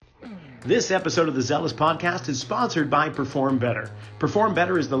This episode of the Zealous Podcast is sponsored by Perform Better. Perform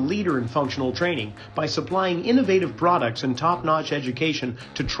Better is the leader in functional training by supplying innovative products and top-notch education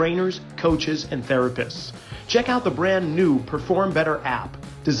to trainers, coaches, and therapists. Check out the brand new Perform Better app,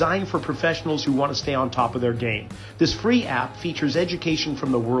 designed for professionals who want to stay on top of their game. This free app features education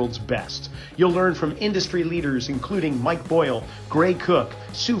from the world's best. You'll learn from industry leaders including Mike Boyle, Gray Cook,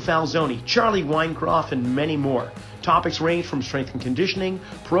 Sue Falzoni, Charlie Weingroff, and many more. Topics range from strength and conditioning,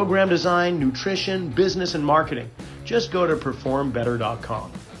 program design, nutrition, business, and marketing. Just go to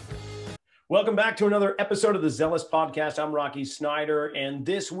performbetter.com. Welcome back to another episode of the Zealous Podcast. I'm Rocky Snyder, and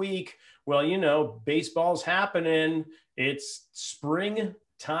this week, well, you know, baseball's happening. It's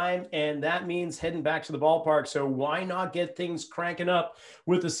springtime, and that means heading back to the ballpark. So why not get things cranking up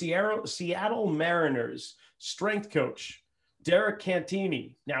with the Seattle Mariners strength coach, Derek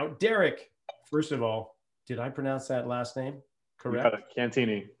Cantini. Now, Derek, first of all, did I pronounce that last name correct?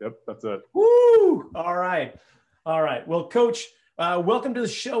 Cantini. Yep, that's it. Woo! All right. All right. Well, Coach, welcome to the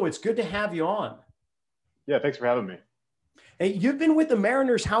show. It's good to have you on. Yeah, thanks for having me. Hey, you've been with the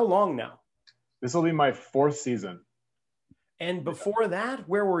Mariners how long now? This will be my fourth season. And before that,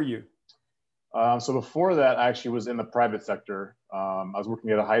 where were you? So before that, I actually was in the private sector. I was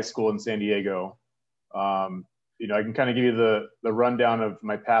working at a high school in San Diego. I can kind of give you the rundown of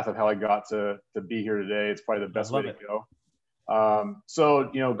my path of how I got to be here today. It's probably the best way to go.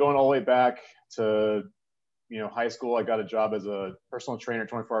 Going all the way back to, high school, I got a job as a personal trainer at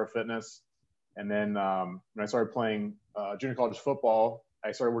 24 Hour Fitness. And then when I started playing junior college football,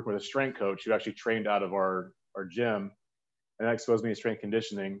 I started working with a strength coach who actually trained out of our gym, and that exposed me to strength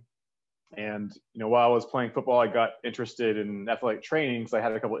conditioning. And, while I was playing football, I got interested in athletic training because I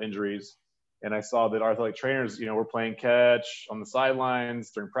had a couple of injuries. And I saw that our athletic trainers, were playing catch on the sidelines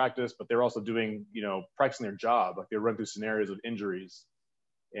during practice, but they're also doing, practicing their job. Like they run through scenarios of injuries.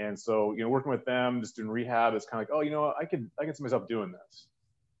 And so, working with them, just doing rehab, it's kind of like, I can see myself doing this.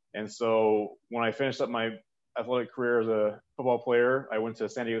 And so when I finished up my athletic career as a football player, I went to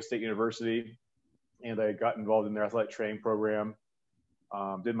San Diego State University and I got involved in their athletic training program.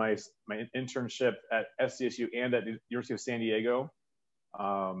 Did my internship at SDSU and at the University of San Diego.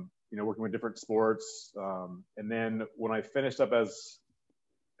 Working with different sports. And then when I finished up as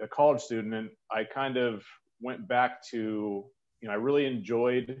a college student, I kind of went back to, I really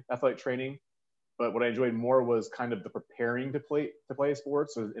enjoyed athletic training, but what I enjoyed more was kind of the preparing to play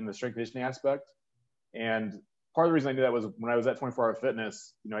sports, so in the strength conditioning aspect. And part of the reason I did that was when I was at 24 Hour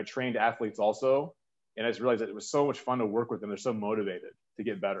Fitness, I trained athletes also. And I just realized that it was so much fun to work with them. They're so motivated to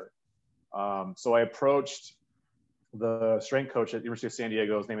get better. So I approached the strength coach at the University of San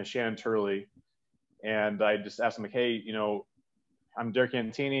Diego. His name is Shannon Turley. And I just asked him, like, hey, I'm Derek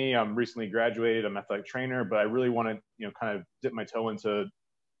Cantini. I'm recently graduated. I'm an athletic trainer, but I really want to, kind of dip my toe into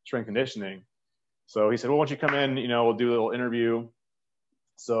strength conditioning. So he said, well, why don't you come in, we'll do a little interview.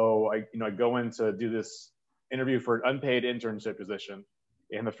 So I go in to do this interview for an unpaid internship position.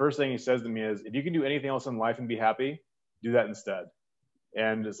 And the first thing he says to me is, if you can do anything else in life and be happy, do that instead.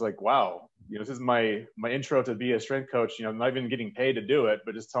 And it's like, wow, this is my intro to be a strength coach. I'm not even getting paid to do it,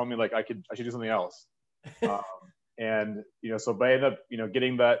 but just telling me like I should do something else. So I ended up,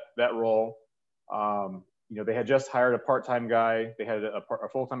 getting that role. They had just hired a part-time guy. They had a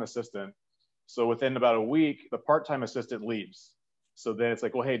full-time assistant. So within about a week, the part-time assistant leaves. So then it's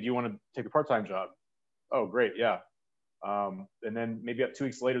like, well, hey, do you want to take the part-time job? Oh, great, yeah. And then maybe 2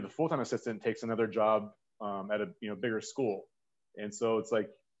 weeks later, the full-time assistant takes another job at a bigger school. And so it's like,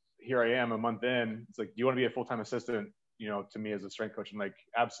 here I am a month in. It's like, do you want to be a full-time assistant, to me as a strength coach? I'm like,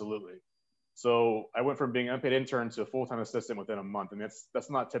 absolutely. So I went from being an unpaid intern to a full-time assistant within a month. And that's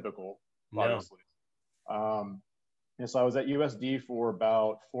not typical, obviously. And so I was at USD for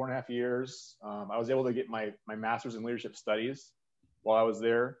about 4.5 years. I was able to get my master's in leadership studies while I was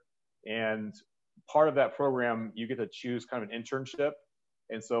there. And part of that program, you get to choose kind of an internship.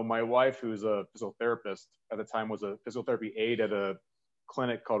 And so my wife, who's a physical therapist at the time, was a physical therapy aide at a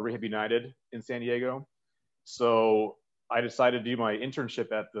clinic called Rehab United in San Diego. So I decided to do my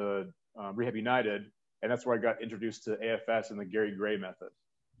internship at the Rehab United, and that's where I got introduced to AFS and the Gary Gray method.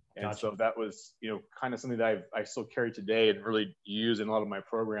 And Gotcha. So that was, kind of something that I still carry today and really use in a lot of my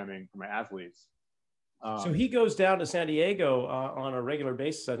programming for my athletes. So he goes down to San Diego on a regular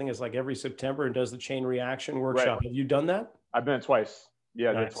basis. I think it's like every September, and does the chain reaction workshop. Right. Have you done that? I've been Twice.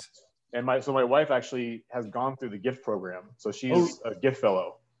 Yeah, nice. Twice. And my wife actually has gone through the GIFT program. So she's a GIFT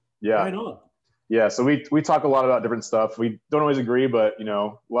fellow. Yeah. Right on. Yeah. So we talk a lot about different stuff. We don't always agree, but a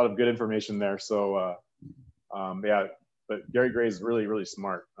lot of good information there. So but Gary Gray is really, really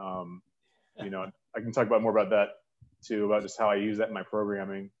smart. I can talk about more about that too, about just how I use that in my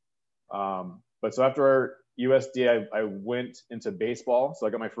programming. But so after our USD, I went into baseball. So I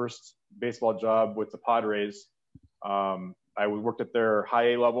got my first baseball job with the Padres. I worked at their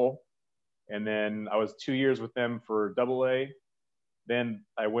high A level, and then I was 2 years with them for double A. Then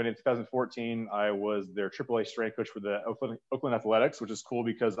I went in 2014. I was their AAA strength coach for the Oakland Athletics, which is cool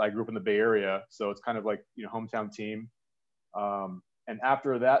because I grew up in the Bay Area, so it's kind of like, you know, hometown team. And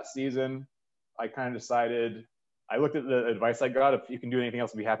after that season, I kind of decided, I looked at the advice I got. If you can do anything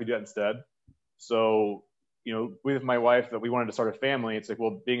else, I'd be happy to do that instead. So, you know, with my wife, that we wanted to start a family. It's like,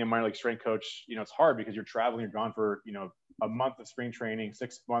 well, being a minor league strength coach, you know, it's hard because you're traveling, you're gone for, you know, a month of spring training,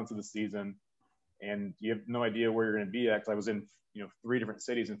 6 months of the season, and you have no idea where you're going to be at. Because I was in, you know, 3 different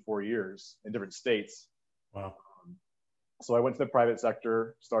cities in 4 years in different states. Wow. So I went to the private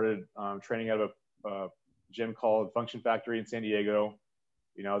sector, started training out of a gym called Function Factory in San Diego.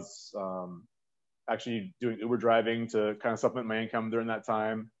 You know, I was actually doing Uber driving to kind of supplement my income during that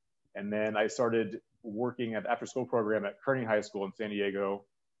time. And then I started working at the after school program at Kearney High School in San Diego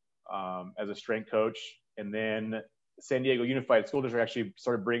as a strength coach. And then San Diego Unified School District actually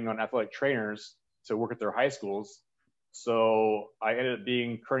started bringing on athletic trainers to work at their high schools. So I ended up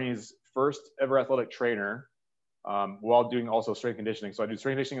being Kearney's first ever athletic trainer while doing also strength conditioning. So I do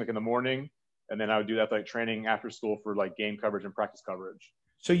strength conditioning like in the morning, and then I would do athletic training after school for like game coverage and practice coverage.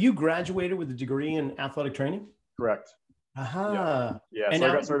 So you graduated with a degree in athletic training? Correct. Aha. Yeah. So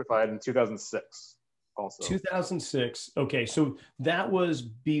I got certified in 2006 also. 2006. Okay. So that was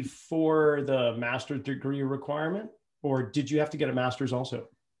before the master's degree requirement, or did you have to get a master's also?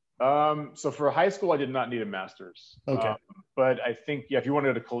 So for high school, I did not need a master's. Okay. But I think, yeah, if you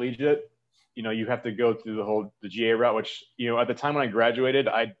wanted a collegiate, you know, you have to go through the GA route, which, you know, at the time when I graduated,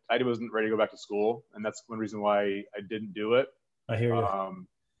 I wasn't ready to go back to school. And that's one reason why I didn't do it. I hear you.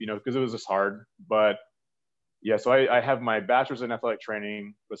 You know, because it was just hard. But yeah, so I have my bachelor's in athletic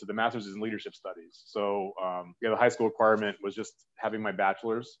training, but so the master's is in leadership studies. So yeah, the high school requirement was just having my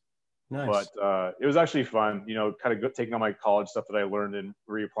bachelor's. Nice. But it was actually fun, you know, kind of taking all my college stuff that I learned and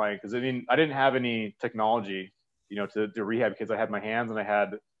reapplying. Because I mean, I didn't have any technology, you know, to rehab because I had my hands and I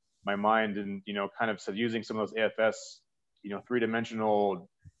had my mind, and, you know, kind of so using some of those AFS, you know, 3-dimensional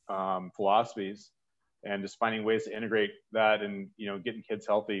philosophies, and just finding ways to integrate that and, you know, getting kids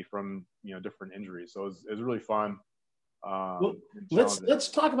healthy from, you know, different injuries. So it was really fun. Well, let's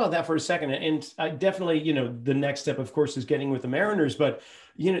talk about that for a second. And I definitely, you know, the next step, of course, is getting with the Mariners. But,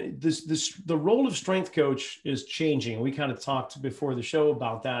 you know, the role of strength coach is changing. We kind of talked before the show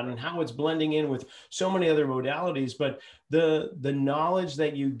about that and how it's blending in with so many other modalities. But the knowledge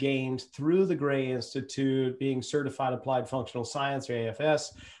that you gained through the Gray Institute, being certified applied functional science or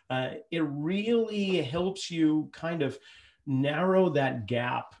AFS, it really helps you kind of narrow that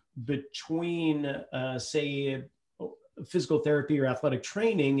gap between, say, physical therapy or athletic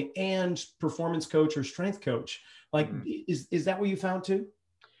training and performance coach or strength coach. Like, is that what you found too?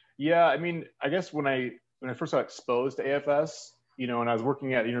 Yeah. I mean, I guess when I first got exposed to AFS, you know, and I was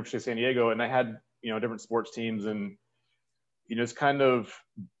working at the University of San Diego, and I had, you know, different sports teams, and, you know, it's kind of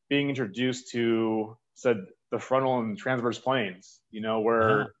being introduced to the frontal and transverse planes, you know,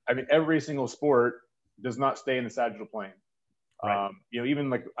 where, I mean, every single sport does not stay in the sagittal plane. Right. You know, even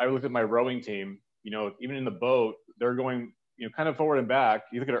like I looked at my rowing team, you know, even in the boat, they're going, you know, kind of forward and back.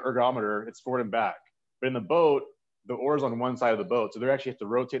 You look at an ergometer, it's forward and back. But in the boat, the oar's on one side of the boat. So they actually have to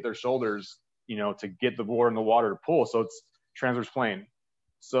rotate their shoulders, you know, to get the oar in the water to pull. So it's transverse plane.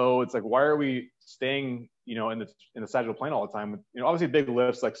 So it's like, why are we staying, you know, in the sagittal plane all the time? You know, obviously big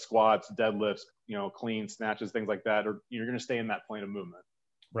lifts like squats, deadlifts, you know, clean snatches, things like that, or you're going to stay in that plane of movement.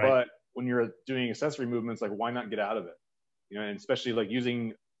 Right. But when you're doing accessory movements, like, why not get out of it? You know, and especially like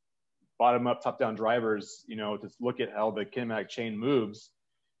using bottom up, top down drivers, you know, to look at how the kinematic chain moves.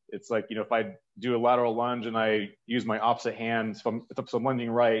 It's like, you know, if I do a lateral lunge and I use my opposite hand, so I'm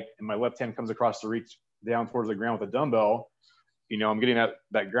lunging right and my left hand comes across to reach down towards the ground with a dumbbell, you know, I'm getting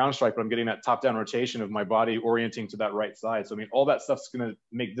that ground strike, but I'm getting that top down rotation of my body orienting to that right side. So, I mean, all that stuff's going to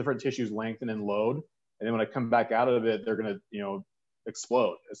make different tissues lengthen and load. And then when I come back out of it, they're going to, you know,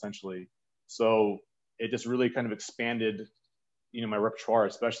 explode essentially. So it just really kind of expanded, you know, my repertoire,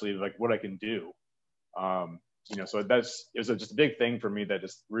 especially like what I can do. You know, so it was just a big thing for me that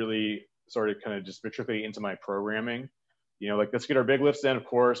just really started kind of just matriculating into my programming. You know, like, let's get our big lifts in, of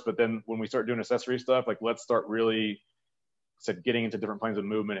course, but then when we start doing accessory stuff, like, let's start really getting into different planes of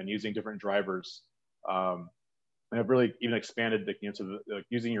movement and using different drivers. And I've really even expanded, you know, to like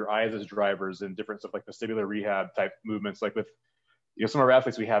using your eyes as drivers and different stuff like vestibular rehab type movements, like with, you know, some of our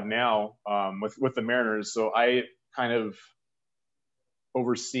athletes we have now with the Mariners. So I kind of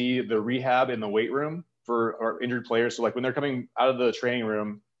oversee the rehab in the weight room for our injured players. So like when they're coming out of the training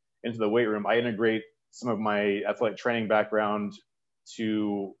room, into the weight room, I integrate some of my athletic training background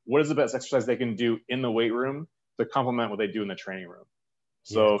to what is the best exercise they can do in the weight room to complement what they do in the training room.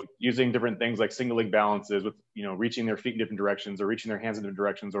 So using different things like single leg balances with, reaching their feet in different directions or reaching their hands in different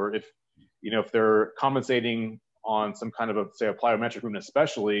directions, or if they're compensating on some kind of a plyometric movement,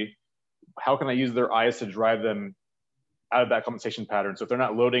 especially, how can I use their eyes to drive them out of that compensation pattern? So if they're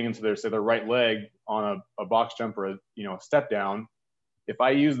not loading into their right leg on a box jump or a step down, if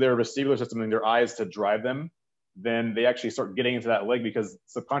I use their vestibular system and their eyes to drive them, then they actually start getting into that leg because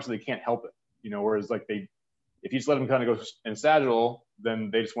subconsciously they can't help it. Whereas like if you just let them kind of go in sagittal,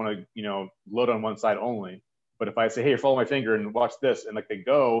 then they just want to, load on one side only. But if I say, hey, follow my finger and watch this, and like they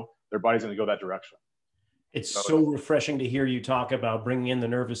go, their body's going to go that direction. It's so refreshing to hear you talk about bringing in the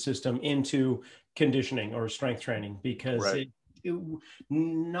nervous system into conditioning or strength training, because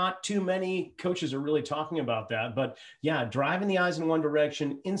not too many coaches are really talking about that. But yeah, driving the eyes in one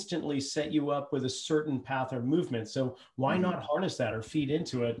direction instantly set you up with a certain path or movement. So why not harness that or feed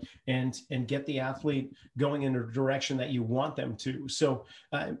into it and get the athlete going in a direction that you want them to? So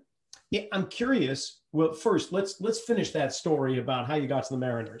I'm curious. Well, first, let's finish that story about how you got to the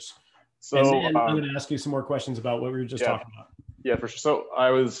Mariners. So and then I'm going to ask you some more questions about what we were just talking about. Yeah, for sure. So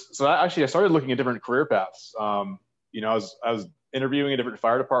I started looking at different career paths. I was interviewing in different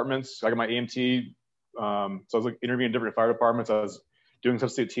fire departments. I got my EMT. So I was interviewing in different fire departments. I was doing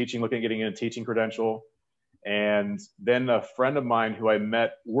substitute teaching, looking at getting a teaching credential. And then a friend of mine who I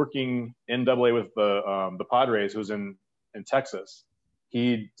met working in AA with the Padres, who was in Texas,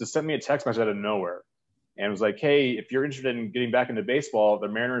 he just sent me a text message out of nowhere. And was like, hey, if you're interested in getting back into baseball, the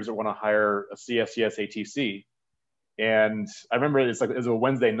Mariners want to hire a CSCS ATC. And I remember it was a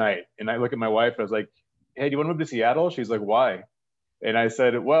Wednesday night. And I look at my wife, and I was like, hey, do you want to move to Seattle? She's like, why? And I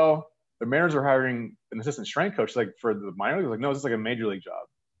said, well, the Mariners are hiring an assistant strength coach, like for the minor league. I was like, no, this is like a major league job.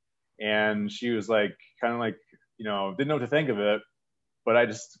 And she was like, kind of like, didn't know what to think of it. But I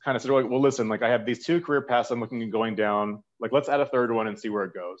just kind of said, well, listen, like I have these two career paths I'm looking at going down. Like, let's add a third one and see where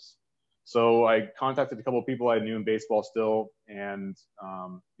it goes. So I contacted a couple of people I knew in baseball still, and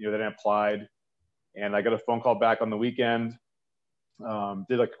then I applied, and I got a phone call back on the weekend.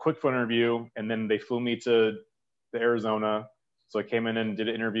 Did like a quick phone interview, and then they flew me to Arizona. So I came in and did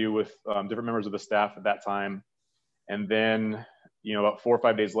an interview with different members of the staff at that time, and then about 4 or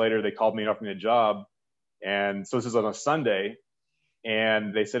 5 days later, they called me and offered me a job. And so this is on a Sunday,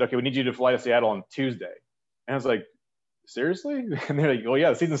 and they said, okay, we need you to fly to Seattle on Tuesday. And I was like, seriously? And they're like, oh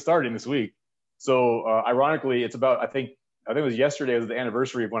yeah, the season's starting this week. So ironically, it's about, I think it was yesterday was the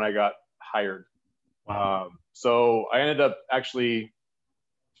anniversary of when I got hired. Wow. So I ended up actually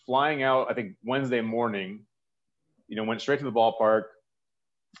flying out, I think Wednesday morning, went straight to the ballpark,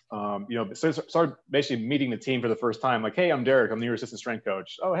 started basically meeting the team for the first time. Like, hey, I'm Derek. I'm the new assistant strength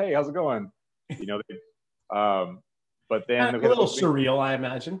coach. Oh, hey, how's it going? But then a little surreal, I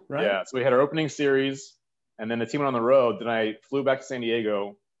imagine, right? Yeah. So we had our opening series. And then the team went on the road. Then I flew back to San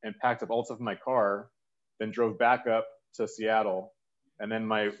Diego and packed up all the stuff in my car, then drove back up to Seattle. And then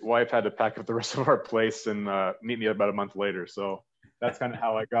my wife had to pack up the rest of our place and meet me about a month later. So that's kind of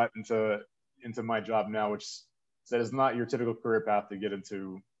how I got into my job now, which is not your typical career path to get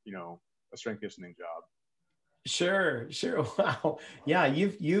into, a strength conditioning job. Sure. Wow. Yeah.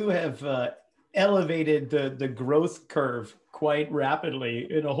 You have elevated the growth curve quite rapidly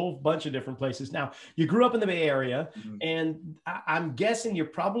in a whole bunch of different places. Now, you grew up in the Bay Area, and I'm guessing you're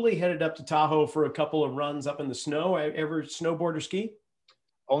probably headed up to Tahoe for a couple of runs up in the snow. Ever snowboard or ski?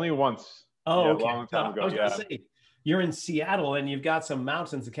 Only once. Oh, yeah, okay. A long time ago. I was going to say, you're in Seattle and you've got some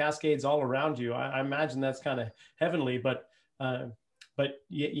mountains, the Cascades all around you. I imagine that's kind of heavenly, but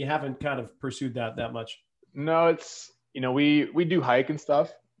you haven't kind of pursued that much. No, it's, we do hike and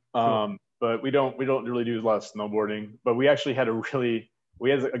stuff. Cool. But we don't really do a lot of snowboarding. But we actually had a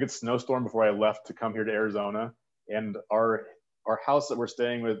good snowstorm before I left to come here to Arizona. And our house that we're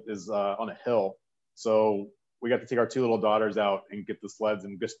staying with is on a hill. So we got to take our two little daughters out and get the sleds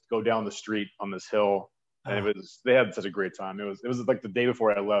and just go down the street on this hill. And they had such a great time. It was like the day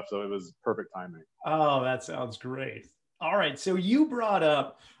before I left, so it was perfect timing. Oh, that sounds great. All right. So you brought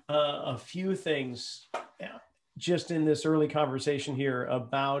up a few things just in this early conversation here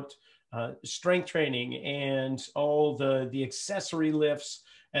about strength training and all the accessory lifts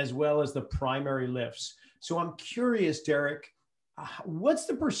as well as the primary lifts. So I'm curious, Derek, what's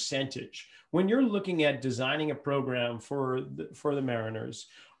the percentage when you're looking at designing a program for the Mariners?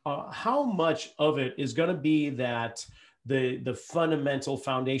 How much of it is going to be that the fundamental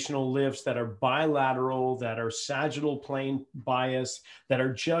foundational lifts that are bilateral, that are sagittal plane bias, that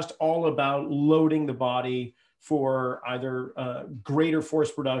are just all about loading the body for either greater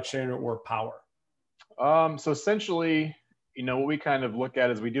force production or power? So essentially, what we kind of look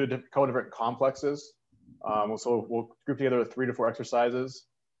at is we do a couple different complexes. So we'll group together 3 to 4 exercises.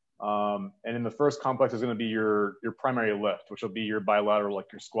 And in the first complex is going to be your primary lift, which will be your bilateral,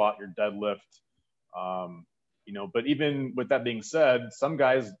 like your squat, your deadlift. But even with that being said, some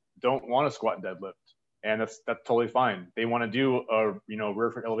guys don't want to squat and deadlift, and that's totally fine. They want to do a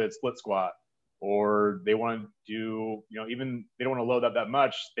rear foot elevated split squat, or they want to do even they don't want to load up that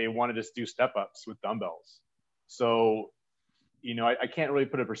much. They want to just do step ups with dumbbells. So I can't really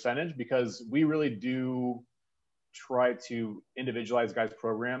put a percentage because we really do try to individualize guys'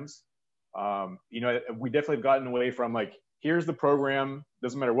 programs. We definitely have gotten away from like, here's the program,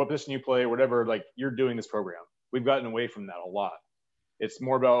 doesn't matter what position you play or whatever, like you're doing this program. We've gotten away from that a lot. It's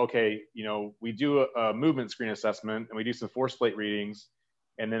more about, okay, we do a movement screen assessment and we do some force plate readings,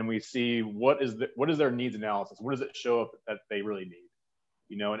 and then we see what is their needs analysis. What does it show up that they really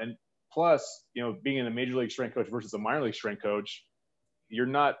need? And plus, being a major league strength coach versus a minor league strength coach, you're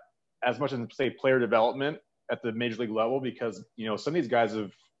not as much in, say, player development at the major league level, because some of these guys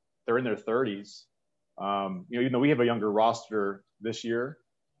they're in their 30s. Even though we have a younger roster this year,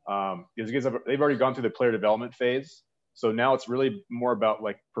 these guys they've already gone through the player development phase. So now it's really more about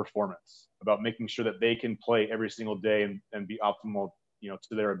like performance, about making sure that they can play every single day and be optimal,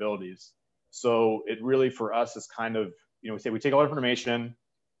 to their abilities. So it really, for us, is kind of, we take a lot of information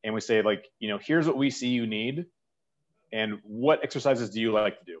and we say, like, here's what we see you need, and what exercises do you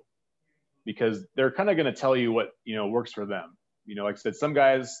like to do? Because they're kind of going to tell you what, works for them. Like I said, some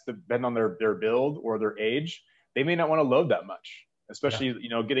guys, depending on their build or their age, they may not want to load that much, especially,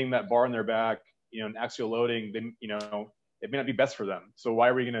 getting that bar in their back, and axial loading, then, it may not be best for them. So why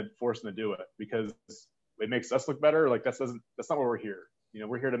are we going to force them to do it? Because it makes us look better. Like that's not what we're here.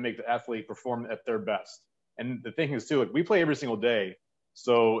 We're here to make the athlete perform at their best. And the thing is too, like we play every single day.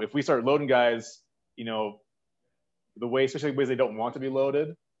 So if we start loading guys, especially ways they don't want to be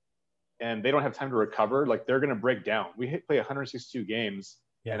loaded, and they don't have time to recover, like they're going to break down. We play 162 games,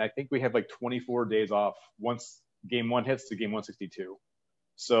 and I think we have like 24 days off once game 1 hits to game 162.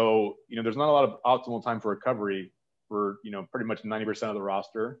 So, there's not a lot of optimal time for recovery for, pretty much 90% of the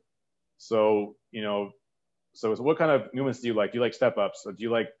roster. So, so what kind of movements do you like? Do you like step ups? Or do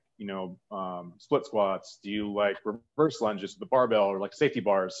you like, split squats? Do you like reverse lunges with the barbell, or like safety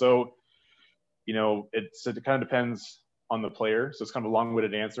bars? So, it kind of depends on the player. So it's kind of a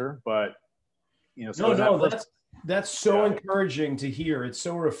long-winded answer, but that's so encouraging to hear. It's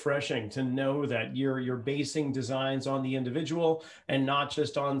so refreshing to know that you're basing designs on the individual and not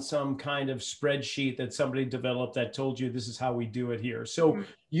just on some kind of spreadsheet that somebody developed that told you this is how we do it here. So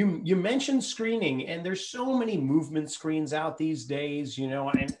you mentioned screening, and there's so many movement screens out these days, and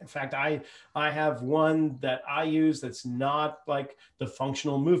in fact, I have one that I use that's not like the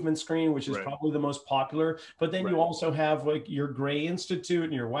functional movement screen, which is probably the most popular, but then you also have like your Gray Institute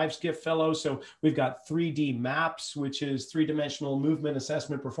and your Wife's Gift Fellow. So we've got 3D MAPS, which is 3-dimensional movement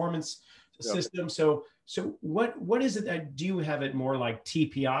assessment performance system. So what is it that, do you have it more like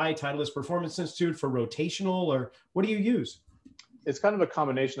TPI, Titleist Performance Institute, for rotational, or what do you use? It's kind of a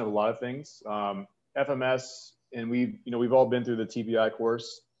combination of a lot of things. FMS, and we've all been through the TPI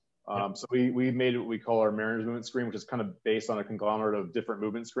course. So we made what we call our Mariners movement screen, which is kind of based on a conglomerate of different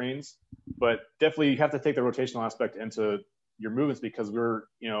movement screens. But definitely you have to take the rotational aspect into your movements, because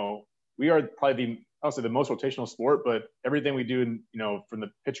we are probably the most rotational sport, but everything we do, from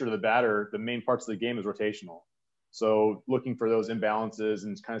the pitcher to the batter, the main parts of the game is rotational. So looking for those imbalances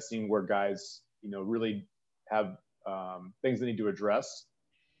and kind of seeing where guys, really have things they need to address.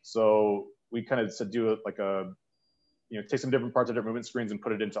 So we kind of do it like take some different parts of different movement screens and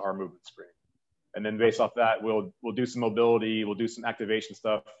put it into our movement screen. And then based off that, we'll do some mobility, we'll do some activation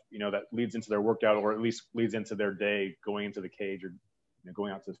stuff, that leads into their workout, or at least leads into their day going into the cage, or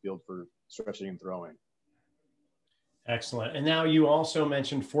going out to the field for stretching and throwing. Excellent. And now you also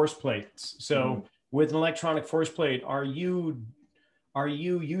mentioned force plates. So with an electronic force plate, are you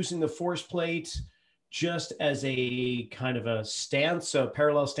using the force plate just as a kind of a stance, a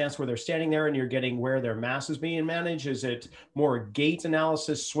parallel stance where they're standing there and you're getting where their mass is being managed? Is it more gait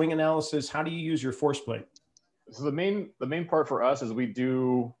analysis, swing analysis? How do you use your force plate? So the main part for us is we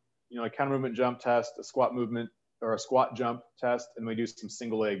do, a counter movement jump test, a squat movement or a squat jump test, and we do some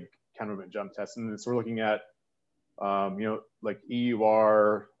single leg counter movement jump tests. And so we're looking at, like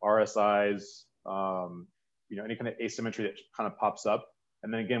EUR, RSIs, any kind of asymmetry that kind of pops up.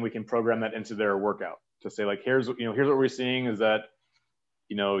 And then again, we can program that into their workout to say, like, here's what we're seeing is that,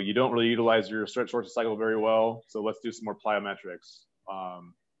 you don't really utilize your stretch short cycle very well. So let's do some more plyometrics.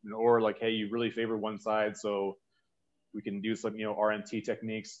 or like, hey, you really favor one side, so we can do some, RNT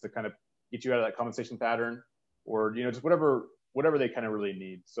techniques to kind of get you out of that compensation pattern, or, just whatever they kind of really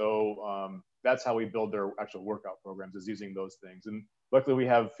need. So that's how we build their actual workout programs, is using those things. And luckily we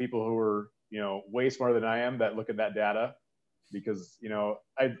have people who are, way smarter than I am that look at that data, because,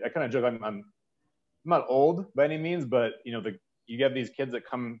 I kind of joke, I'm not old by any means, but, you have these kids that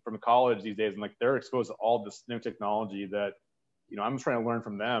come from college these days, and like they're exposed to all this new technology that, I'm trying to learn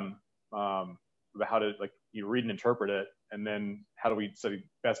from them about how to like read and interpret it, and then how do we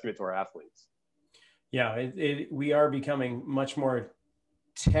best give it to our athletes. Yeah, we are becoming much more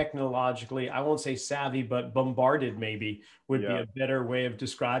technologically, I won't say savvy, but bombarded maybe would be a better way of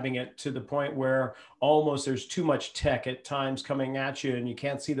describing it, to the point where almost there's too much tech at times coming at you and you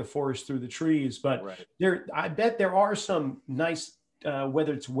can't see the forest through the trees. But I bet there are some nice,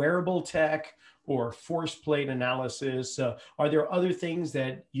 whether it's wearable tech or force plate analysis. Are there other things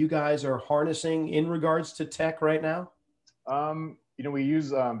that you guys are harnessing in regards to tech right now? We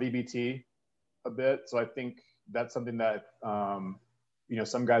use VBT a bit. So I think that's something that,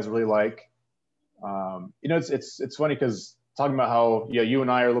 some guys really like. It's funny because talking about how, you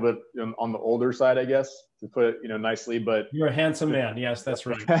and I are a little bit on the older side, I guess, to put it, nicely, but you're a handsome man. Yes, that's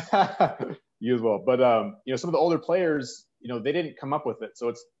right. You as well. But, some of the older players, they didn't come up with it.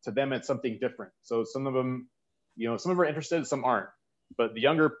 So to them, it's something different. So some of them, some of them are interested, some aren't. But the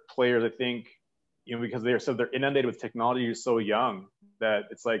younger players, I think, because they're inundated with technology so young that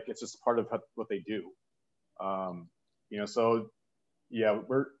it's just part of what they do. So yeah,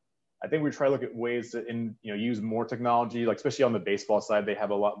 I think we try to look at ways to use more technology, like especially on the baseball side, they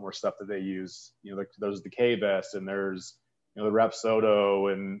have a lot more stuff that they use. Like there's the K-Vest, and there's the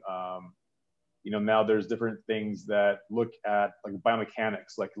Rapsodo, and now there's different things that look at like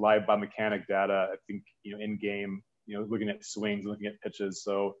biomechanics, like live biomechanic data. I think in game, looking at swings, looking at pitches.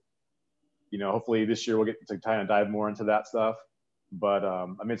 So hopefully this year we'll get to kind of dive more into that stuff. But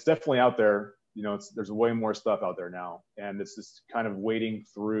it's definitely out there. There's way more stuff out there now, and it's just kind of wading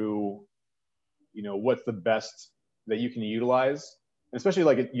through, what's the best that you can utilize, and especially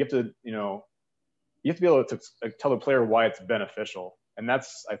like you have to be able to tell the player why it's beneficial. And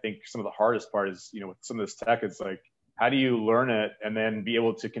that's, I think, some of the hardest part is, with some of this tech, it's like, how do you learn it and then be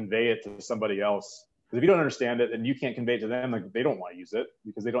able to convey it to somebody else? Because if you don't understand it and you can't convey it to them, like they don't want to use it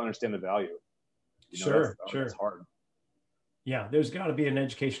because they don't understand the value. Sure. That's hard. Yeah, there's got to be an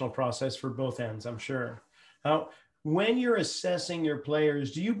educational process for both ends, I'm sure. Now, when you're assessing your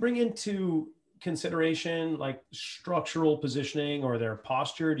players, do you bring into consideration like structural positioning or their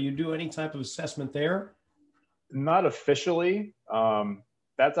posture? Do you do any type of assessment there? Not officially.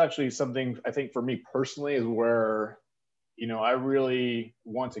 That's actually something I think for me personally is where, I really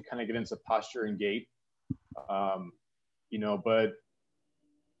want to kind of get into posture and gait. But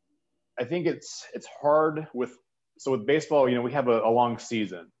I think it's hard with baseball, we have a long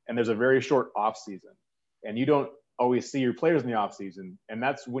season, and there's a very short off season, and you don't always see your players in the off season. And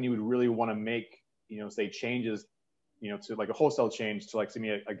that's when you would really want to make, say changes, to like a wholesale change to like,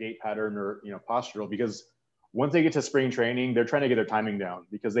 say a gait pattern or, postural, because once they get to spring training, they're trying to get their timing down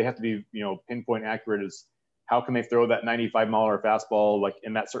because they have to be, pinpoint accurate as how can they throw that 95-mile-an-hour fastball like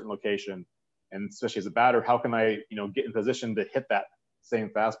in that certain location. And especially as a batter, how can I, get in position to hit that same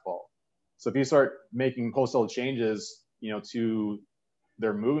fastball? So if you start making wholesale changes, to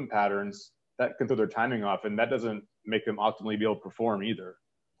their movement patterns, that can throw their timing off, and that doesn't make them optimally be able to perform either.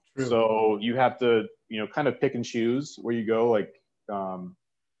 True. So you have to, kind of pick and choose where you go, like,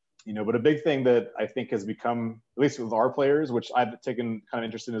 but a big thing that I think has become, at least with our players, which I've taken kind of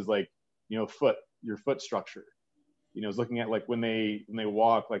interest in, is like, your foot structure. Is looking at like when they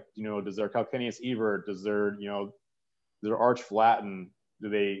walk, like, does their calcaneus evert, does their arch flatten? Do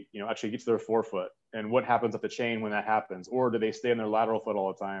they, actually get to their forefoot? And what happens at the chain when that happens? Or do they stay on their lateral foot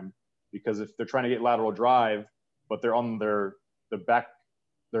all the time? Because if they're trying to get lateral drive, but they're on their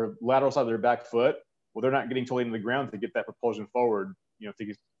lateral side of their back foot, well, they're not getting totally into the ground to get that propulsion forward, to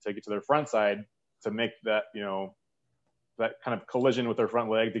get to their front side, to make that, that kind of collision with their front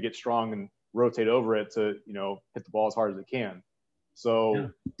leg to get strong and rotate over it to, hit the ball as hard as it can.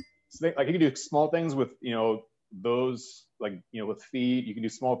 So, like you can do small things with, those, like, with feet. You can do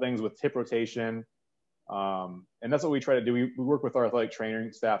small things with hip rotation. And that's what we try to do. We work with our athletic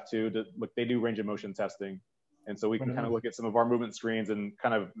training staff too, they do range of motion testing. And so we can kind of look at some of our movement screens and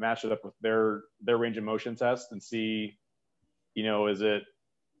kind of match it up with their range of motion test and see, is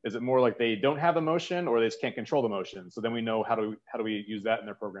it more like they don't have the motion or they just can't control the motion? So then we know how do we use that in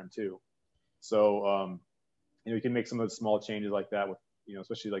their program too. So, you can make some of the small changes like that with,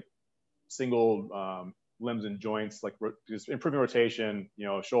 especially like single, limbs and joints, like just improving rotation,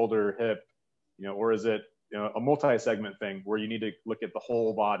 shoulder, hip, or is it a multi-segment thing where you need to look at the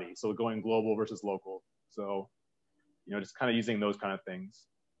whole body? So going global versus local. So, just kind of using those kind of things.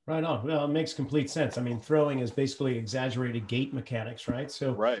 Right on. Well, it makes complete sense. I mean, throwing is basically exaggerated gait mechanics, right?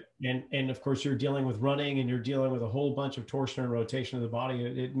 So, right. And of course, you're dealing with running and you're dealing with a whole bunch of torsion and rotation of the body.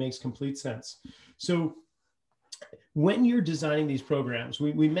 It makes complete sense. So, when you're designing these programs,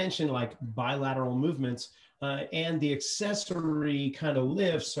 we mentioned like bilateral movements, and the accessory kind of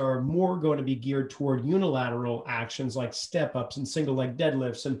lifts are more going to be geared toward unilateral actions like step ups and single leg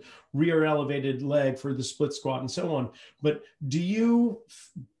deadlifts and rear elevated leg for the split squat and so on. But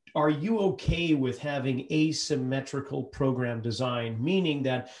are you okay with having asymmetrical program design, meaning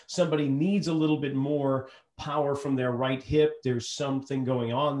that somebody needs a little bit more power from their right hip? There's something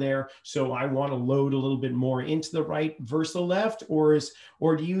going on there, so I want to load a little bit more into the right versus the left? Or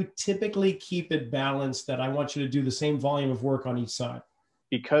do you typically keep it balanced that I want you to do the same volume of work on each side?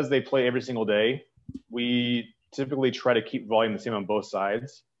 Because they play every single day, we typically try to keep volume the same on both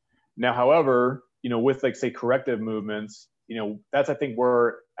sides. Now, however, with like say corrective movements, that's I think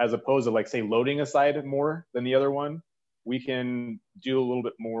where, as opposed to like say loading a side more than the other one, we can do a little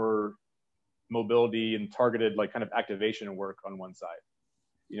bit more mobility and targeted like kind of activation work on one side.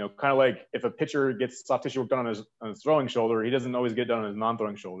 Kind of like if a pitcher gets soft tissue work done on his throwing shoulder, he doesn't always get done on his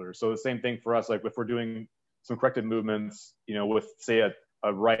non-throwing shoulder. So the same thing for us, like if we're doing some corrective movements, with say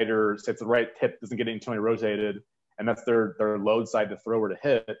a rider, say it's the right hip doesn't get internally rotated, and that's their load side to throw or to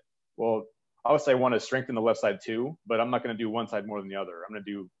hit. Well, obviously I want to strengthen the left side too, but I'm not going to do one side more than the other. I'm going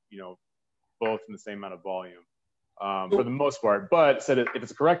to do, both in the same amount of volume for the most part. But said if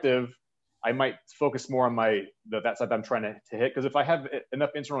it's a corrective, I might focus more on that side that I'm trying to hit. Because if I have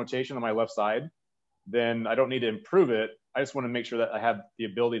enough internal rotation on my left side, then I don't need to improve it. I just want to make sure that I have the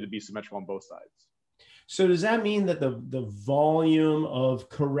ability to be symmetrical on both sides. So does that mean that the volume of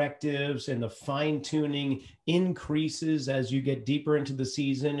correctives and the fine tuning increases as you get deeper into the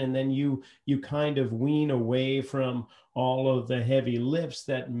season, and then you kind of wean away from all of the heavy lifts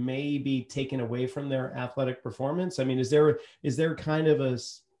that may be taken away from their athletic performance? I mean, is there kind of a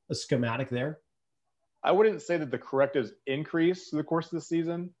schematic there? I wouldn't say that the correctives increase through the course of the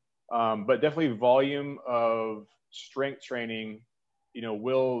season, but definitely volume of strength training,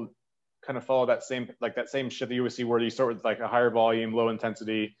 will kind of follow that same shift that you would see where you start with like a higher volume, low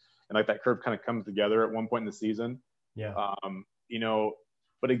intensity, and like that curve kind of comes together at one point in the season. Yeah.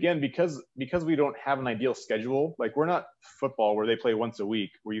 But again, because we don't have an ideal schedule, like we're not football where they play once a week,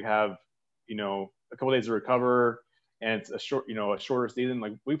 where you have, a couple of days to recover and it's a shorter season.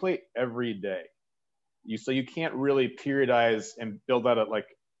 Like we play every day. So you can't really periodize and build out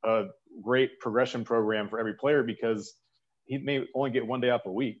a great progression program for every player, because he may only get one day off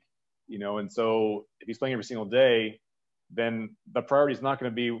a week. And so if he's playing every single day, then the priority is not going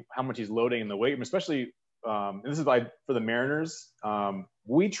to be how much he's loading in the weight room, especially, and this is for the Mariners.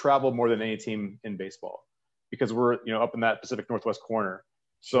 We travel more than any team in baseball because we're, up in that Pacific Northwest corner.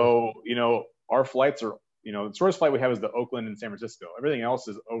 So, our flights are, the shortest flight we have is the Oakland and San Francisco. Everything else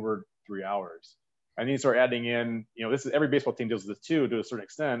is over 3 hours. And then you start adding in, this is every baseball team deals with this too, to a certain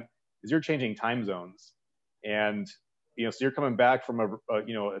extent, is you're changing time zones. And so you're coming back from a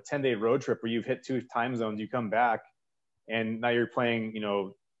 10-day road trip where you've hit 2 time zones. You come back and now you're playing,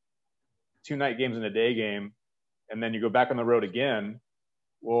 2 night games and a day game. And then you go back on the road again.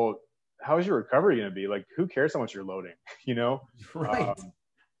 Well, how is your recovery going to be? Like, who cares how much you're loading, Right.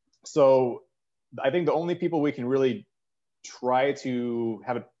 So I think the only people we can really try to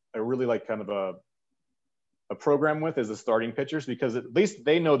have a really kind of a program with is the starting pitchers, because at least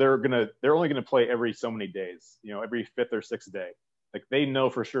they know they're only gonna play every so many days, every 5th or 6th day. Like they know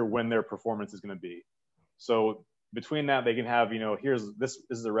for sure when their performance is gonna be. So between that, they can have, this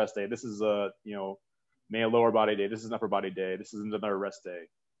is a rest day. This is a lower body day. This is an upper body day. This is another rest day.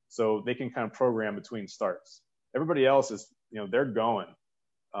 So they can kind of program between starts. Everybody else is, they're going.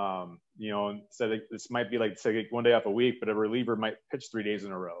 And so this might be like, say, one day off a week, but a reliever might pitch 3 days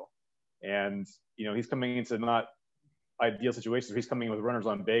in a row. And, he's coming into not ideal situations. He's coming in with runners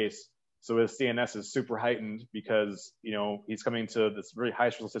on base. So his CNS is super heightened because, he's coming to this very high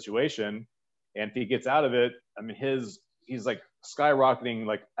stress situation. And if he gets out of it, I mean, he's like skyrocketing,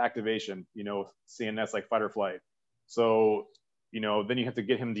 like activation, CNS, like fight or flight. So, then you have to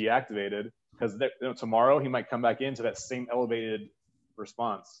get him deactivated because tomorrow he might come back into that same elevated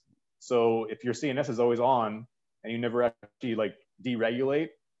response. So if your CNS is always on and you never actually like deregulate,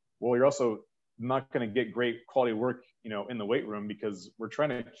 well, you're also not going to get great quality work, in the weight room, because we're trying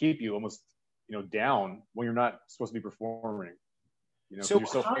to keep you almost, down when you're not supposed to be performing. So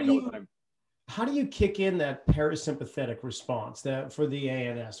how do you kick in that parasympathetic response that for the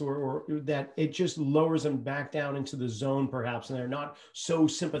ANS, or that it just lowers them back down into the zone perhaps, and they're not so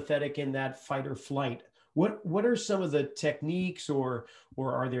sympathetic in that fight or flight? What are some of the techniques, or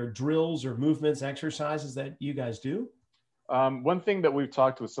are there drills or movements, exercises that you guys do? One thing that we've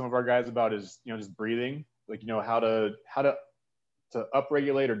talked with some of our guys about is, just breathing, like, how to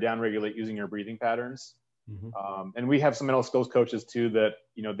upregulate or downregulate using your breathing patterns. And we have some mental skills coaches too that,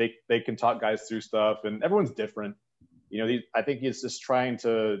 they can talk guys through stuff, and everyone's different. I think it's just trying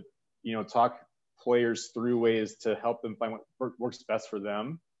to, talk players through ways to help them find what works best for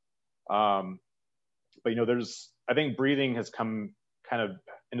them. But I think breathing has come kind of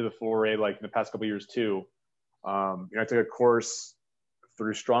into the foray, like in the past couple of years too. I took a course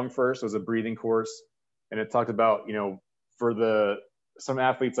through Strong First. It was a breathing course, and it talked about, for some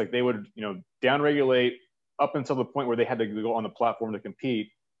athletes, like they would, downregulate up until the point where they had to go on the platform to compete.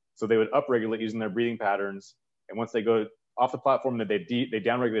 So they would upregulate using their breathing patterns. And once they go off the platform, then they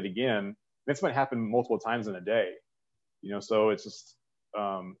downregulate again. This might happen multiple times in a day, so it's just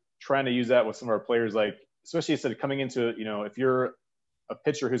trying to use that with some of our players, like, especially instead of coming into, if you're a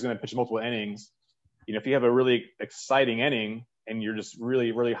pitcher who's going to pitch multiple innings, if you have a really exciting inning and you're just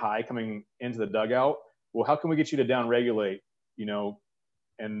really, really high coming into the dugout, well, how can we get you to downregulate,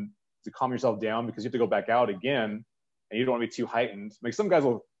 and to calm yourself down, because you have to go back out again and you don't want to be too heightened. Like, some guys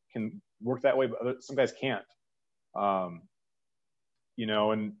can work that way, but some guys can't. And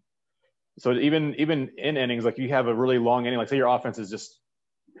so even in innings, like, you have a really long inning, like say your offense is just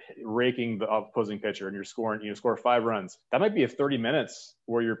raking the opposing pitcher and you're scoring, score 5 runs. That might be a 30 minutes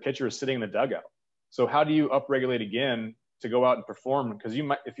where your pitcher is sitting in the dugout. So how do you upregulate again to go out and perform? Because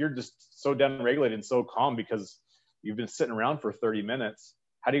if you're just so downregulated and so calm because you've been sitting around for 30 minutes,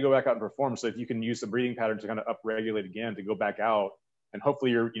 how do you go back out and perform? So if you can use the breathing pattern to kind of upregulate again, to go back out, and hopefully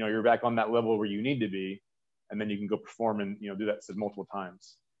you're back on that level where you need to be, and then you can go perform and do that multiple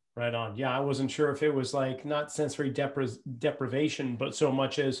times. Right on. Yeah, I wasn't sure if it was like not sensory deprivation, but so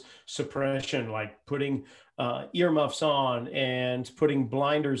much as suppression, like putting earmuffs on and putting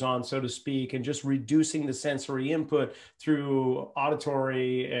blinders on, so to speak, and just reducing the sensory input through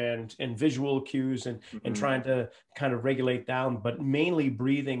auditory and visual cues, and trying to kind of regulate down. But mainly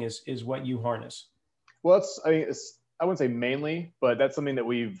breathing is what you harness. Well, I wouldn't say mainly, but that's something that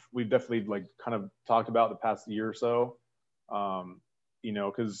we've definitely like kind of talked about the past year or so.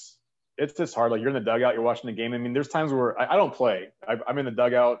 Because it's just hard. Like, you're in the dugout, you're watching the game. I mean, there's times where I don't play. I'm in the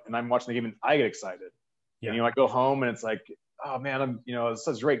dugout and I'm watching the game and I get excited. Yeah. And, I go home and it's like, oh man, it's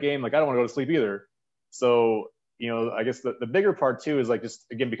such a great game. Like, I don't want to go to sleep either. So, I guess the bigger part too is like, just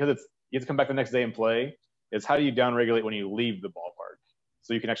again, because you have to come back the next day and play, is how do you downregulate when you leave the ballpark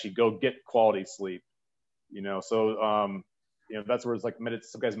so you can actually go get quality sleep, So, that's where it's like,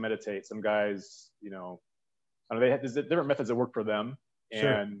 some guys meditate, some guys, there's different methods that work for them. Sure.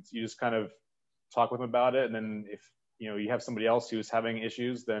 And you just kind of talk with them about it. And then if, you have somebody else who's having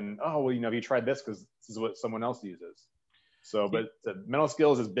issues, then, oh, well, have you tried this? Because this is what someone else uses. So, but the mental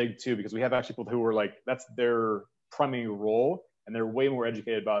skills is big too, because we have actually people who are like, that's their primary role, and they're way more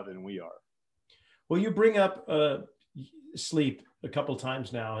educated about it than we are. Well, you bring up sleep a couple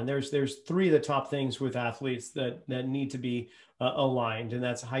times now, and there's 3 of the top things with athletes that need to be aligned, and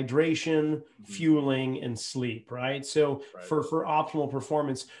that's hydration, fueling, and sleep, right? So right. For optimal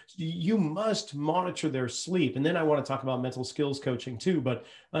performance, you must monitor their sleep. And then I want to talk about mental skills coaching too, but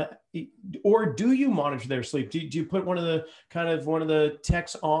or do you monitor their sleep? Do you put one of the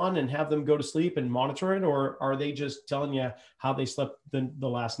techs on and have them go to sleep and monitor it, or are they just telling you how they slept the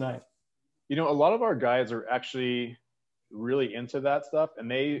last night? A lot of our guys are actually really into that stuff,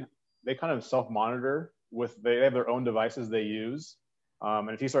 and they kind of self-monitor they have their own devices they use. And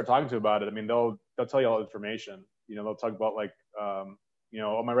if you start talking to them about it, I mean, they'll tell you all the information. They'll talk about like,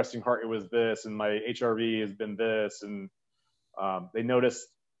 oh, my resting heart rate was this, and my HRV has been this. And they notice,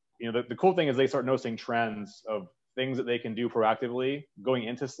 the cool thing is they start noticing trends of things that they can do proactively going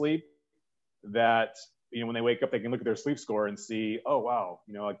into sleep that, when they wake up, they can look at their sleep score and see, oh, wow,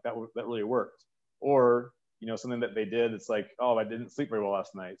 like that really worked. Or, something that they did, it's like, oh, I didn't sleep very well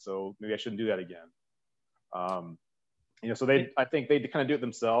last night, so maybe I shouldn't do that again. So I think they kind of do it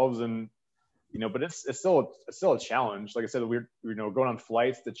themselves, and, but it's still a challenge. Like I said, we're, going on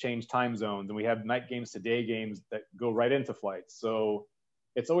flights to change time zones, and we have night games to day games that go right into flights. So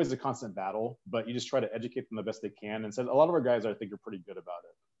it's always a constant battle, but you just try to educate them the best they can. And so a lot of our guys, I think, are pretty good about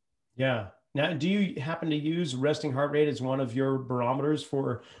it. Yeah. Now, do you happen to use resting heart rate as one of your barometers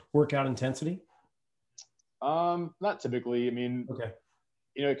for workout intensity? Not typically. I mean, okay.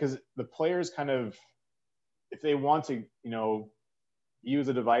 Because the players kind of, if they want to, use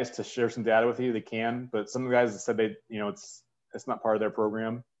a device to share some data with you, they can. But some guys said they, it's not part of their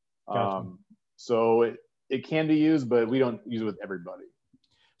program. Gotcha. So it can be used, but we don't use it with everybody.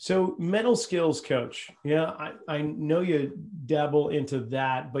 So mental skills coach. Yeah, I know you dabble into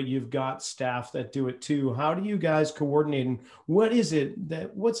that, but you've got staff that do it too. How do you guys coordinate, and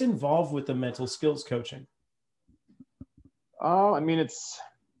what's involved with the mental skills coaching? I mean, it's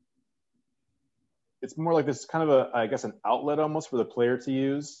more like this kind of I guess, an outlet almost for the player to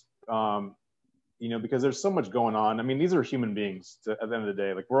use. Because there's so much going on. I mean, these are human beings at the end of the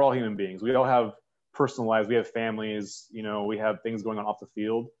day. Like, we're all human beings. We all have personal lives. We have families, we have things going on off the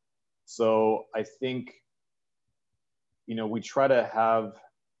field. So I think, we try to have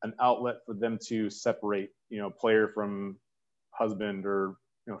an outlet for them to separate, player from husband or,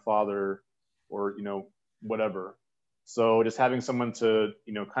 father or, whatever. So just having someone to,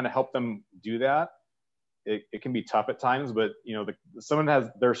 kind of help them do that, it can be tough at times, but, someone has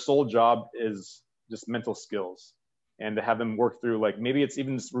their sole job is just mental skills, and to have them work through, like, maybe it's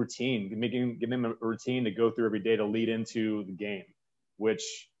even just routine, giving them a routine to go through every day to lead into the game, which,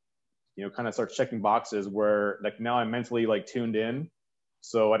 kind of starts checking boxes where, like, now I'm mentally, like, tuned in.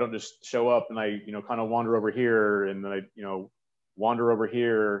 So I don't just show up and I, kind of wander over here and then I, wander over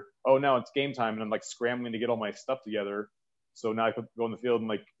here. Oh, now it's game time. And I'm, like, scrambling to get all my stuff together. So now I could go in the field and,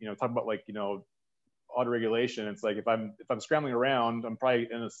 like, talk about, like, auto regulation. It's like, if I'm scrambling around, I'm probably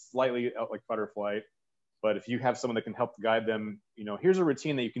in a slightly like fight or flight. But if you have someone that can help guide them, here's a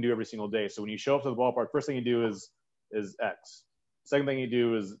routine that you can do every single day. So when you show up to the ballpark, first thing you do is X. Second thing you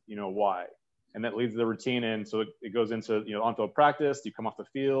do is, Y. And that leads the routine in. So it goes into, on-field practice, you come off the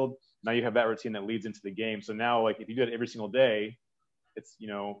field. Now you have that routine that leads into the game. So now, like, if you do it every single day, it's,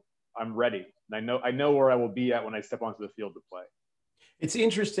 I'm ready. And I know where I will be at when I step onto the field to play. It's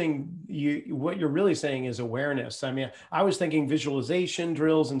interesting. What you're really saying is awareness. I mean, I was thinking visualization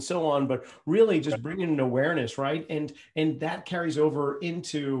drills and so on, but really just bringing an awareness, right? And that carries over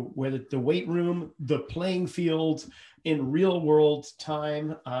into whether the weight room, the playing field, in real world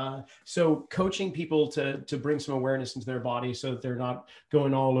time. So coaching people to bring some awareness into their body so that they're not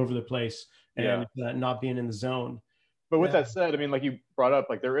going all over the place and not being in the zone. But with that said, I mean, like you brought up,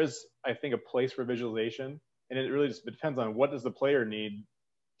 like, there is, I think, a place for visualization. And it really just depends on what does the player need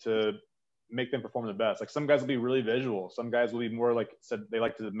to make them perform the best. Like, some guys will be really visual. Some guys will be more, like said, they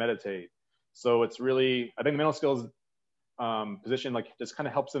like to meditate. So it's really, I think the mental skills position, like, just kind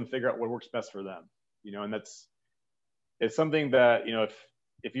of helps them figure out what works best for them, and it's something that,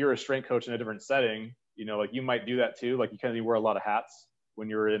 if you're a strength coach in a different setting, like, you might do that too. Like, you kind of wear a lot of hats when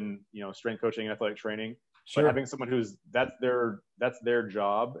you're in, strength coaching and athletic training. Sure. But having someone who's that's their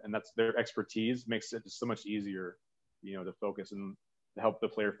job and that's their expertise makes it just so much easier, to focus and to help the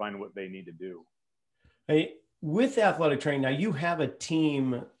player find what they need to do. Hey, with athletic training, now you have a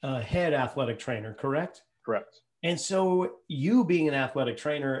team head athletic trainer, correct? Correct. And so you being an athletic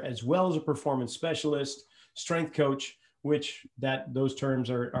trainer as well as a performance specialist, strength coach, which those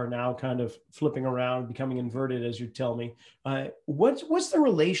terms are now kind of flipping around, becoming inverted, as you tell me. What's the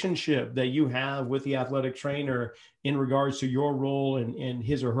relationship that you have with the athletic trainer in regards to your role and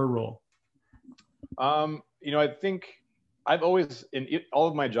his or her role? I think I've always, all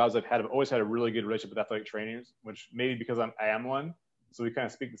of my jobs I've always had a really good relationship with athletic trainers, which maybe because I am one, so we kind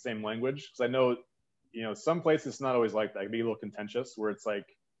of speak the same language. Because I know, some places it's not always like that. It can be a little contentious where it's like,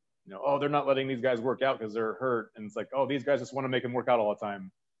 oh, they're not letting these guys work out because they're hurt. And it's like, oh, these guys just want to make them work out all the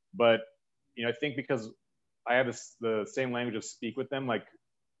time. But, I think because I have the same language of speak with them, like,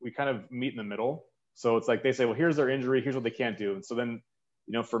 we kind of meet in the middle. So it's like, they say, well, here's their injury. Here's what they can't do. And so then,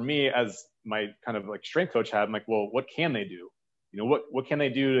 for me, as my kind of like strength coach had, I'm like, well, what can they do? What can they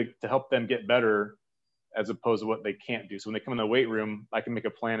do to help them get better as opposed to what they can't do? So when they come in the weight room, I can make a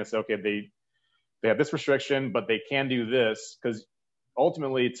plan to say, okay, they have this restriction, but they can do this. Because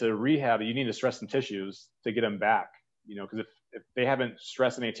ultimately, to rehab, you need to stress some tissues to get them back, because if they haven't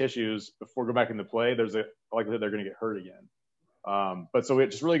stressed any tissues before go back into play, there's a likelihood they're going to get hurt again. But so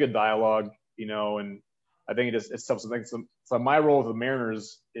it's just really good dialogue, and I think it's something. So my role with the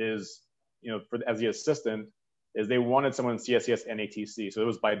Mariners is, as the assistant, is they wanted someone in CSCS and ATC. So it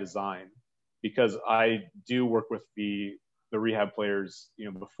was by design, because I do work with the rehab players,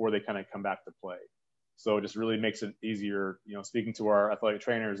 before they kind of come back to play. So it just really makes it easier, speaking to our athletic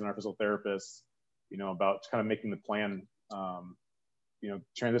trainers and our physical therapists, about kind of making the plan,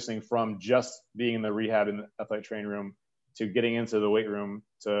 transitioning from just being in the rehab in the athletic training room to getting into the weight room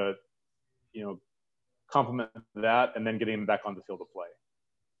to, complement that and then getting them back on the field of play.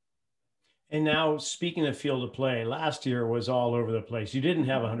 And now, speaking of field of play, last year was all over the place. You didn't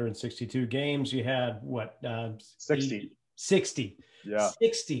have 162 games. You had what? 60. 60. Yeah.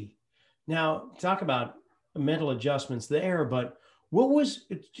 60. Now, talk about mental adjustments there, but what was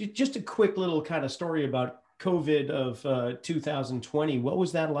just a quick little kind of story about COVID of 2020? What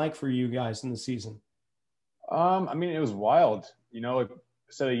was that like for you guys in the season? I mean, it was wild. Like I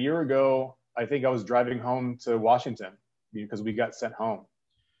said, a year ago, I think I was driving home to Washington because we got sent home.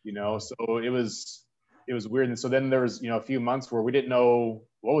 So it was weird. And so then there was a few months where we didn't know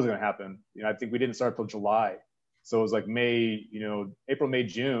what was going to happen. I think we didn't start till July, so it was like May, April, May,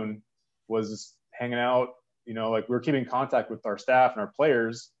 June was hanging out. Like we were keeping contact with our staff and our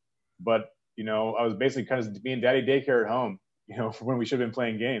players, but I was basically kind of being daddy daycare at home. When we should have been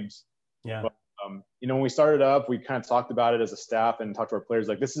playing games. Yeah. But, when we started up, we kind of talked about it as a staff and talked to our players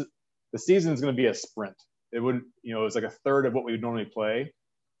like the season is going to be a sprint. It wouldn't, it's like a third of what we would normally play.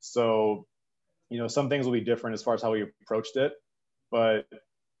 So, some things will be different as far as how we approached it. But,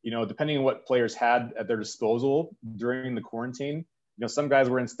 depending on what players had at their disposal during the quarantine, some guys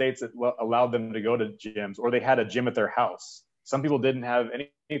were in states that allowed them to go to gyms, or they had a gym at their house. Some people didn't have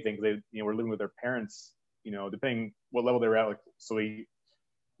anything. They, were living with their parents, depending what level they were at. Like, so we,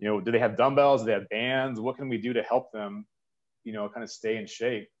 do they have dumbbells? Do they have bands? What can we do to help them, kind of stay in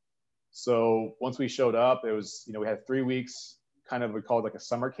shape? So once we showed up, it was, we had 3 weeks, kind of, we called like a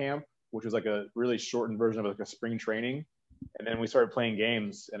summer camp, which was like a really shortened version of like a spring training. And then we started playing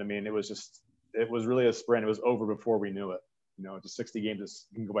games. And I mean, it was really a sprint. It was over before we knew it. Just 60 games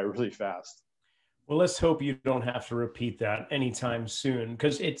can go by really fast. Well, let's hope you don't have to repeat that anytime soon,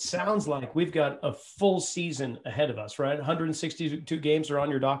 because it sounds like we've got a full season ahead of us, right? 162 games are on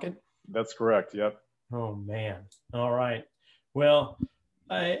your docket? That's correct. Yep. Oh, man. All right. Well,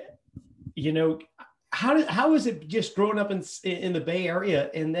 how is it just growing up in the Bay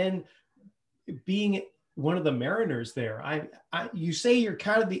Area and then being one of the Mariners there? You say you're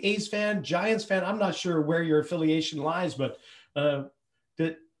kind of the A's fan, Giants fan. I'm not sure where your affiliation lies, but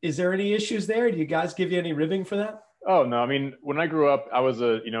is there any issues there? Do you guys give you any ribbing for that? Oh, no. I mean, when I grew up, I was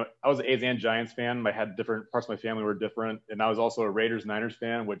an A's and Giants fan. I had different parts of my family were different. And I was also a Raiders Niners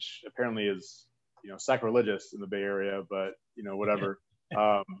fan, which apparently is, sacrilegious in the Bay Area, but, whatever.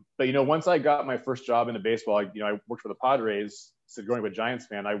 But, once I got my first job into baseball, I worked for the Padres. So growing up a Giants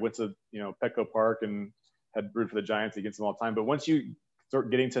fan, I went to, Petco Park and had rooted for the Giants against them all the time. But once you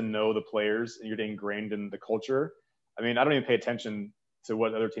start getting to know the players and you're ingrained in the culture, I mean, I don't even pay attention to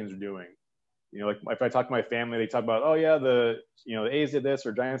what other teams are doing. Like if I talk to my family, they talk about, oh yeah, the A's did this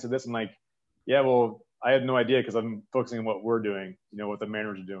or Giants did this. I'm like, yeah, well, I had no idea because I'm focusing on what we're doing, what the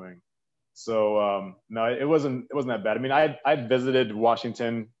Mariners are doing. So no, it wasn't that bad. I mean, I visited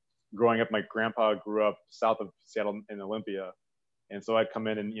Washington growing up. My grandpa grew up south of Seattle in Olympia. And so I'd come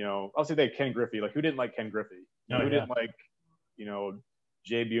in and, I'll say that Ken Griffey, like who didn't like Ken Griffey? Who didn't like,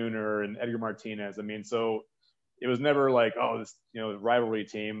 Jay Buhner and Edgar Martinez? I mean, so it was never like, oh, this, rivalry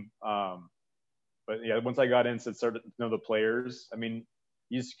team. But yeah, once I got into started to know the players, I mean,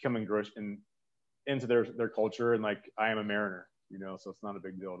 you just come into their culture and like, I am a Mariner, so it's not a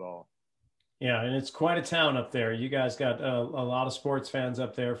big deal at all. Yeah. And it's quite a town up there. You guys got a lot of sports fans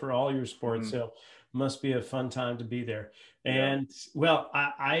up there for all your sports. Mm-hmm. So must be a fun time to be there. And well,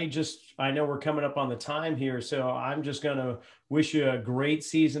 I know we're coming up on the time here, so I'm just going to wish you a great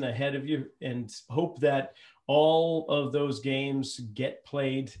season ahead of you and hope that all of those games get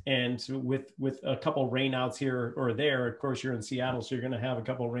played. And with a couple rainouts here or there, of course you're in Seattle, so you're going to have a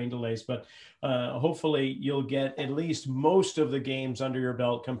couple rain delays, but hopefully you'll get at least most of the games under your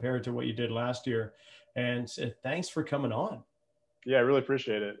belt compared to what you did last year. And thanks for coming on. Yeah, I really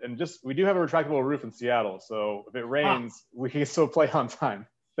appreciate it. And we do have a retractable roof in Seattle. So if it rains, we can still play on time.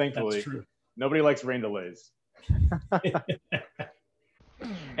 Thankfully. That's true. Nobody likes rain delays.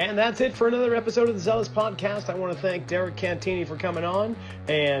 And that's it for another episode of the Zealous Podcast. I want to thank Derek Cantini for coming on.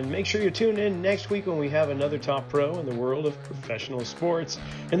 And make sure you tune in next week when we have another top pro in the world of professional sports.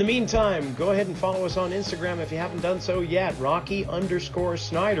 In the meantime, go ahead and follow us on Instagram if you haven't done so yet,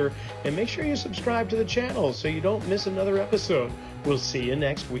 Rocky_Snyder. And make sure you subscribe to the channel so you don't miss another episode. We'll see you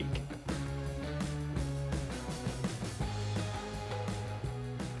next week.